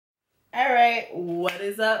Alright, what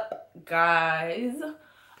is up, guys?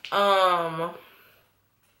 I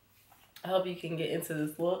hope you can get into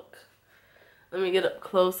this look. Let me get up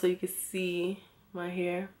close so you can see my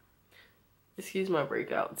hair. Excuse my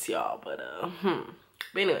breakouts, y'all, but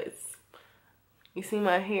anyways, you see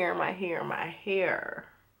my hair, my hair.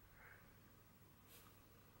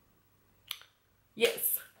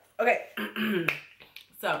 Yes. Okay.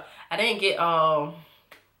 So I didn't get all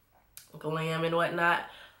glam and whatnot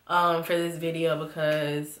for this video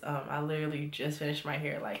because I literally just finished my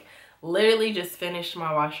hair, like literally just finished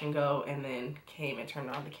my wash and go and then came and turned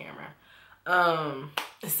on the camera.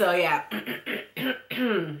 So yeah.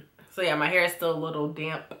 So yeah, my hair is still a little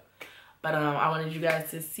damp, but I wanted you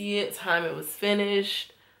guys to see it time it was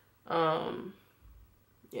finished. Yeah,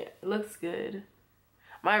 it looks good.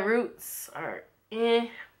 My roots are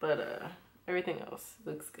but everything else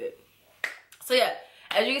looks good. So yeah,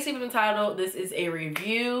 as you can see from the title, this is a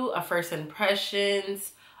review, a first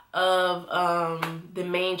impressions of the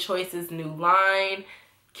Main Choice's new line,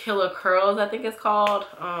 Killer Curls, I think it's called.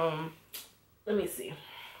 Let me see.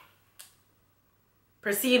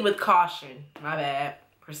 Proceed with caution. My bad.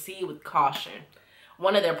 Proceed with caution.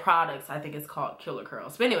 One of their products, I think, is called Killer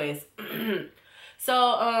Curls. But anyways,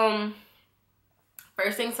 so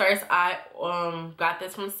first things first, I got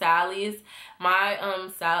this from Sally's. My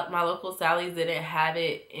my local Sally's didn't have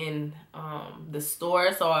it in the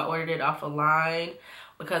store, so I ordered it off a line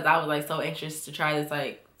because I was like so anxious to try this.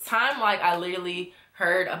 Like I literally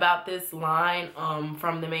heard about this line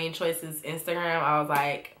from the Main Choice's Instagram. I was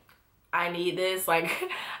like, I need this. Like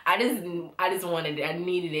I just wanted it. I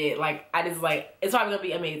needed it. Like I just like, it's probably gonna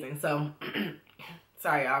be amazing. So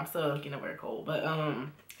sorry y'all, I'm still getting over a cold, but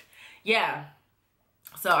yeah.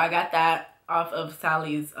 So I got that off of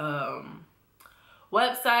Sally's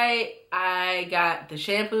website. I got the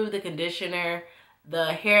shampoo, the conditioner,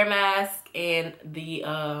 the hair mask, and the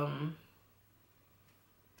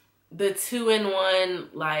 2-in-1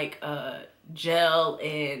 like gel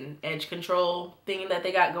and edge control thing that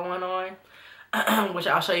they got going on, which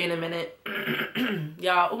I'll show you in a minute.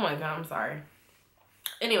 Y'all, oh my god, I'm sorry.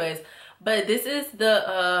 Anyways, but this is the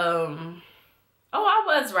oh, I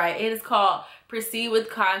was right. It is called Proceed with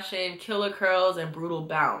Caution, Killer Curls, and Brutal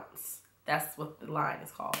Bounce. That's what the line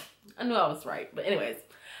is called. I knew I was right. But anyways,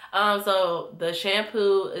 so the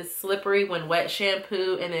shampoo is slippery when wet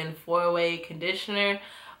shampoo, and then 4-way conditioner,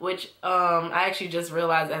 which I actually just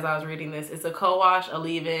realized as I was reading this. It's a co-wash, a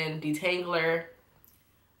leave-in, detangler,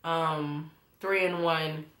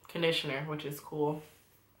 3-in-1 conditioner, which is cool.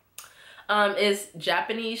 It's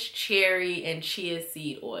Japanese cherry and chia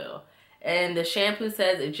seed oil. And the shampoo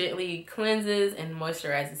says it gently cleanses and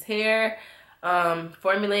moisturizes hair.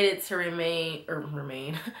 Formulated to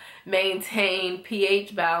maintain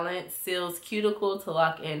pH balance, seals cuticle to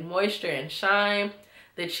lock in moisture and shine.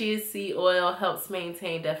 The chia seed oil helps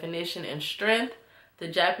maintain definition and strength. The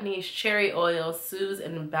Japanese cherry oil soothes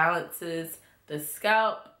and balances the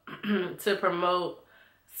scalp to promote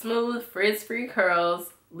smooth, frizz-free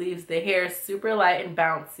curls, leaves the hair super light and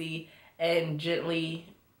bouncy and gentle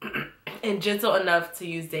enough to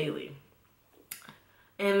use daily.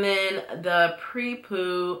 And then the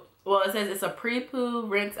pre-poo, well, it says it's a pre-poo,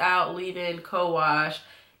 rinse out, leave-in, co-wash,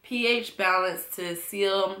 pH balance to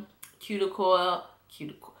seal cuticle,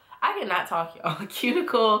 I cannot talk, y'all,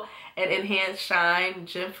 cuticle and enhance shine,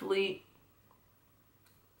 gently,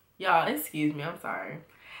 y'all, excuse me, I'm sorry,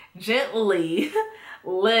 gently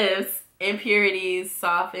lifts impurities,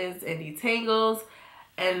 softens, and detangles.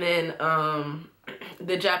 And then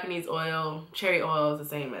the Japanese oil, cherry oil, is the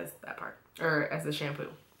same as that part, or as the shampoo.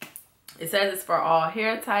 It says it's for all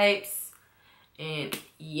hair types, and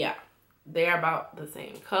yeah, they're about the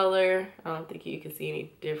same color. I don't think you can see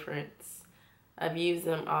any difference. I've used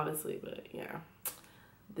them obviously, but yeah,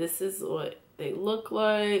 this is what they look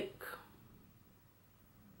like.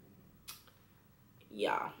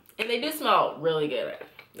 Yeah, and they do smell really good.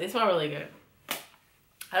 They smell really good.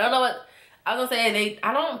 I don't know what I was gonna say.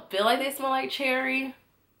 I don't feel like they smell like cherry,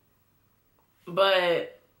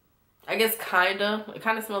 but I guess kinda. It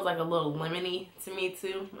kinda smells like a little lemony to me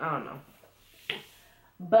too. I don't know.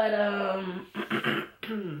 But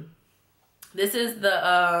this is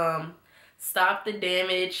the Stop the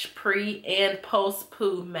Damage pre and post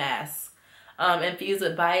poo mask. Infused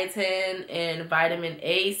with biotin and vitamin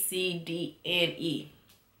A, C, D, and E.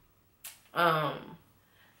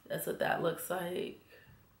 That's what that looks like.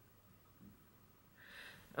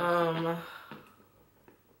 If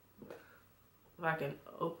I can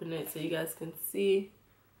open it so you guys can see.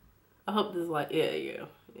 I hope this is like, yeah, there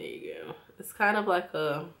you go. It's kind of like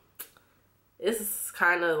a, It's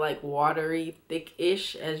kind of like watery,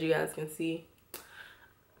 thick-ish, as you guys can see.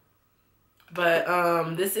 But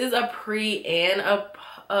this is a pre and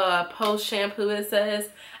a post shampoo, it says.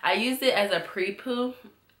 I used it as a pre-poo.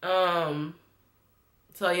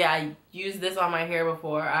 So yeah, I used this on my hair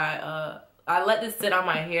before. I let this sit on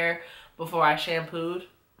my hair before I shampooed.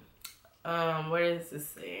 What does this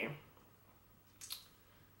say?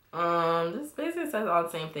 This basically says all the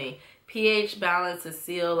same thing. pH balance to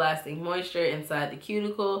seal lasting moisture inside the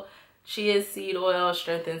cuticle. Chia seed oil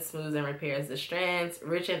strengthens, smooths, and repairs the strands.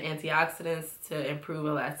 Rich in antioxidants to improve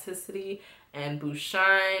elasticity and boost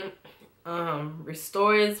shine.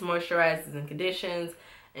 Restores, moisturizes, and conditions,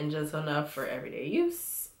 and just enough for everyday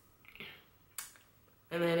use.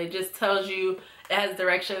 And then it just tells you, it has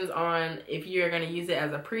directions on if you're going to use it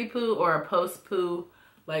as a pre-poo or a post-poo,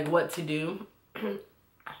 like what to do.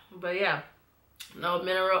 But yeah, no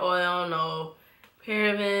mineral oil, no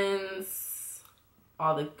parabens,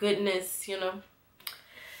 all the goodness, you know.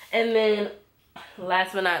 And then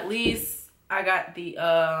last but not least, I got the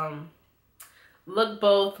Look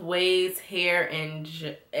Both Ways Hair and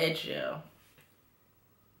Edge Gel.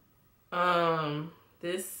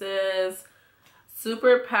 This says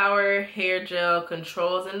Superpower Hair Gel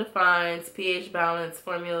controls and defines, pH balance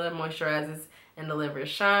formula, moisturizes and delivers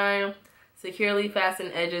shine. Securely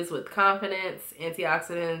fasten edges with confidence.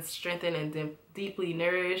 Antioxidants strengthen and deeply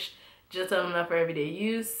nourish. Just enough for everyday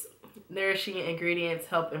use. Nourishing ingredients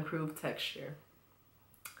help improve texture.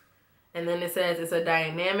 And then it says it's a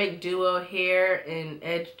dynamic duo hair and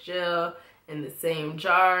edge gel in the same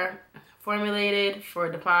jar. Formulated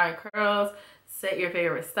for defined curls. Set your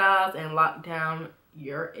favorite styles and lock down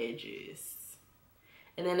your edges.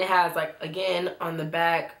 And then it has, like, again on the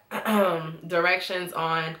back, directions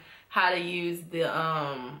on how to use the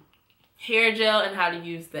hair gel and how to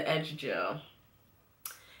use the edge gel.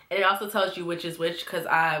 And it also tells you which is which, because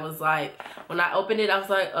I was like, when I opened it, I was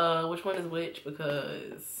like, which one is which?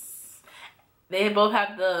 Because they both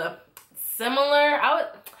have the similar, I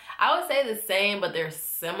would say the same, but they're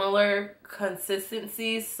similar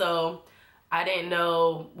consistencies. So I didn't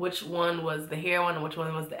know which one was the hair one and which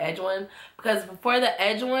one was the edge one. Because for the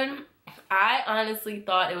edge one, I honestly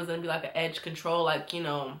thought it was going to be like an edge control, like, you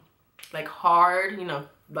know, like hard, you know,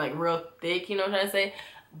 like real thick, you know what I'm trying to say?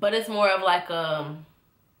 But it's more of like a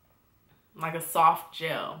soft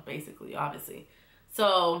gel, basically, obviously.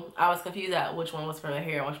 So I was confused at which one was for the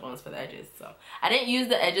hair and which one was for the edges. So I didn't use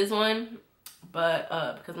the edges one, but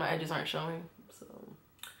because my edges aren't showing. So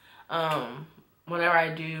whenever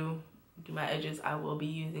I do my edges, I will be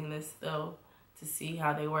using this though to see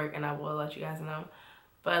how they work, and I will let you guys know.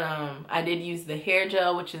 But I did use the hair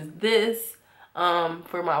gel, which is this,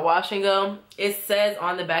 for my wash and go. It says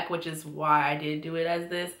on the back, which is why I did do it as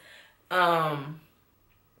this.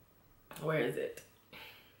 Where is it?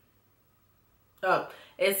 Oh,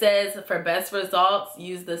 it says for best results,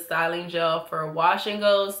 use the styling gel for wash and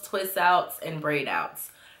goes, twist outs, and braid outs.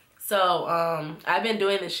 So I've been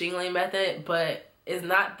doing the shingling method, but it's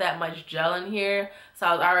not that much gel in here. So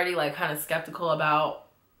I was already like kind of skeptical about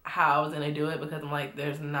how I was gonna do it, because I'm like,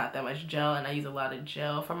 there's not that much gel, and I use a lot of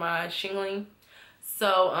gel for my shingling.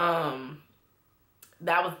 So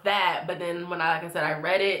that was that. But then when like I said, I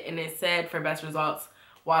read it and it said for best results,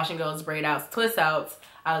 wash and goes, braid outs, twist outs,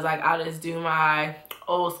 I was like, I'll just do my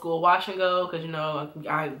old school wash and go, because, you know,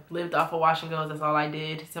 I lived off of wash and goes. That's all I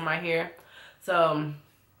did to my hair. So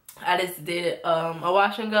I just did a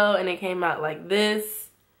wash and go, and it came out like this.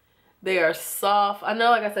 They are soft. I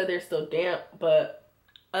know, like I said, they're still damp, but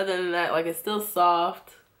other than that, like, it's still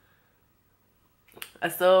soft. I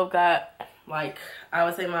still got, like, I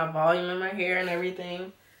would say my volume in my hair and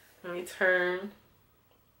everything. Let me turn.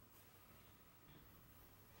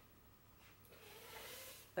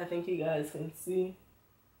 I think you guys can see.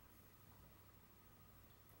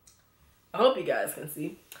 I hope you guys can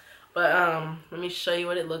see. But let me show you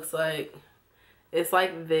what it looks like. It's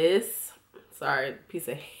like this. Sorry, piece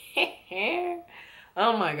of hair.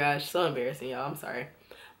 Oh my gosh, so embarrassing, y'all. I'm sorry.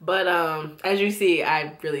 But as you see,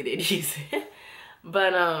 I really did use it.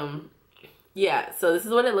 But yeah, so this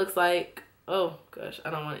is what it looks like. Oh gosh, I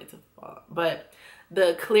don't want it to fall. But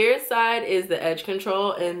the clear side is the edge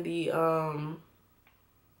control, and the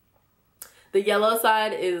yellow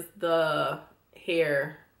side is the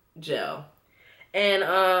hair gel. And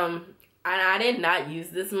I did not use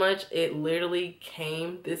this much. It literally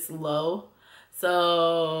came this low.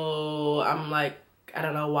 So I'm like, I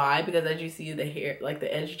don't know why, because as you see, the hair, like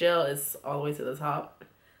the edge gel is all the way to the top,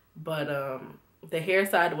 but the hair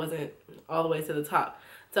side wasn't all the way to the top.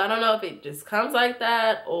 So I don't know if it just comes like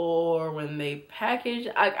that, or when they package,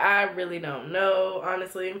 I really don't know,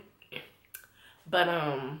 honestly. But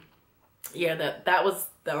yeah, that was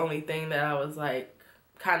the only thing that I was like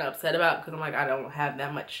kind of upset about, because I'm like, I don't have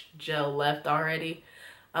that much gel left already.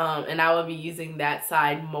 And I would be using that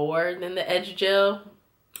side more than the edge gel.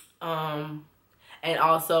 And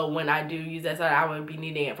also when I do use that side, I would be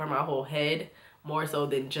needing it for my whole head more so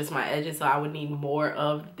than just my edges. So I would need more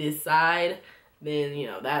of this side than, you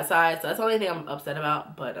know, that side. So that's the only thing I'm upset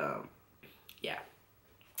about. But yeah.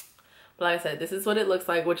 But like I said, this is what it looks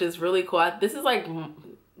like, which is really cool. This is like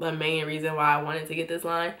the main reason why I wanted to get this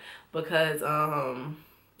line, because oh,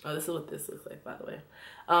 this is what this looks like, by the way.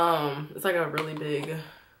 It's like a really big,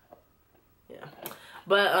 yeah.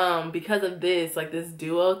 But because of this, like this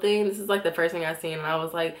duo thing, this is like the first thing I seen, and I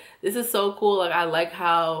was like, this is so cool. Like I like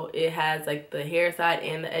how it has like the hair side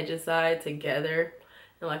and the edges side together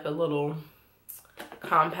in like a little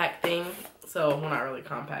compact thing. So, well, not really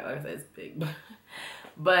compact, like I said, it's big.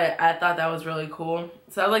 But I thought that was really cool.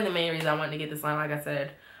 So that was like the main reason I wanted to get this line, like I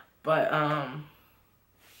said. But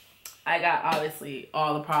I got obviously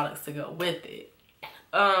all the products to go with it.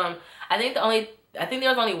 I think there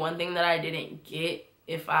was only one thing that I didn't get,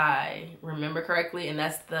 if I remember correctly, and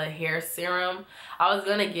that's the hair serum. I was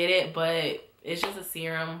gonna get it, but it's just a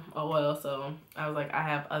serum, oil, so I was like, I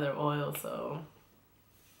have other oils, so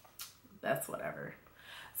that's whatever.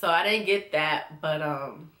 So I didn't get that, but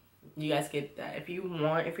you guys get that if you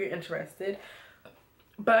want, if you're interested.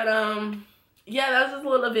 But yeah, that was just a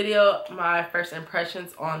little video, my first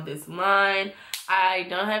impressions on this line. I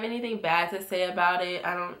don't have anything bad to say about it.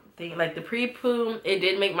 I don't think, like the pre-poo, it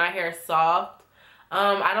did make my hair soft.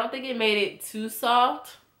 I don't think it made it too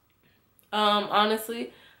soft,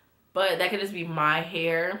 honestly, but that could just be my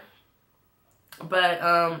hair.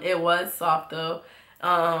 But it was soft though.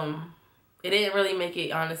 It didn't really make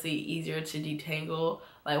it, honestly, easier to detangle.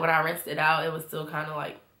 Like when I rinsed it out, it was still kind of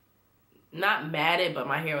like, not matted, but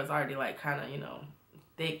my hair was already like kind of, you know,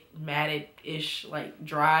 thick, matted-ish, like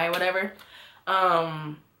dry, whatever.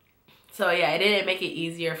 So yeah, it didn't make it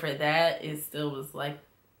easier for that. It still was like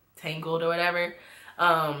tangled or whatever.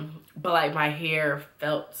 But like my hair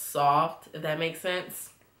felt soft, if that makes sense.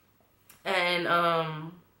 And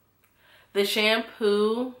the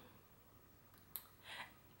shampoo,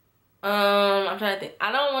 I'm trying to think.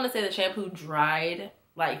 I don't want to say the shampoo dried,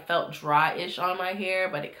 like felt dry-ish on my hair,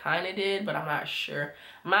 but it kind of did, but I'm not sure.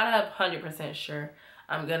 I'm not 100% sure.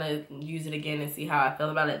 I'm gonna use it again and see how I feel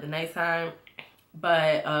about it the next time.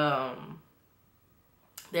 But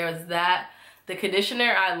there was that. The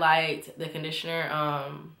conditioner I liked. The conditioner,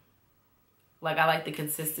 like I like the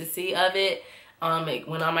consistency of it. It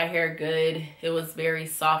went on my hair good. It was very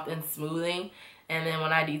soft and smoothing. And then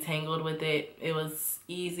when I detangled with it, it was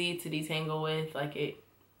easy to detangle with. Like it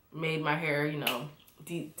made my hair, you know,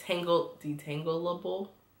 detangleable.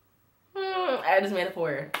 I just made up a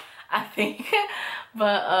word, I think.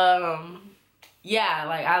 But yeah,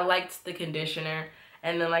 like I liked the conditioner.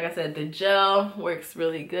 And then like I said, the gel works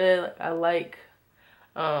really good. Like I like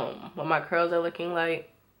what my curls are looking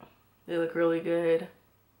like. They look really good.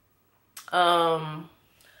 What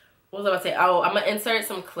was I about to say? Oh, I'm gonna insert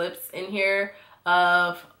some clips in here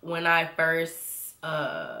of when I first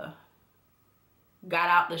got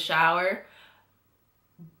out the shower,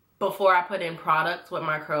 before I put in products, what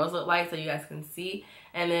my curls look like, so you guys can see.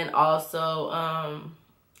 And then also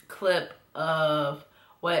clip of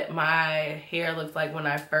what my hair looks like when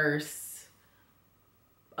I first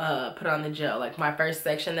put on the gel. Like my first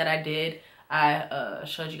section that I did, I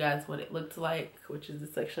showed you guys what it looked like, which is the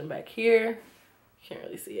section back here. Can't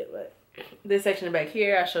really see it, but this section back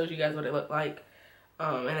here, I showed you guys what it looked like.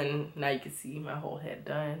 And then now you can see my whole head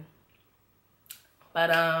done. But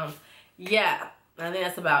yeah, I think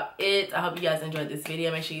that's about it. I hope you guys enjoyed this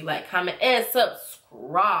video. Make sure you like, comment, and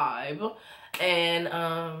subscribe. And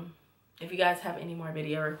if you guys have any more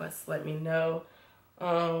video requests, let me know.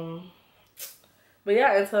 But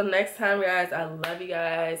yeah, until next time, guys, I love you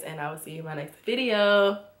guys, and I will see you in my next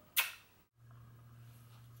video.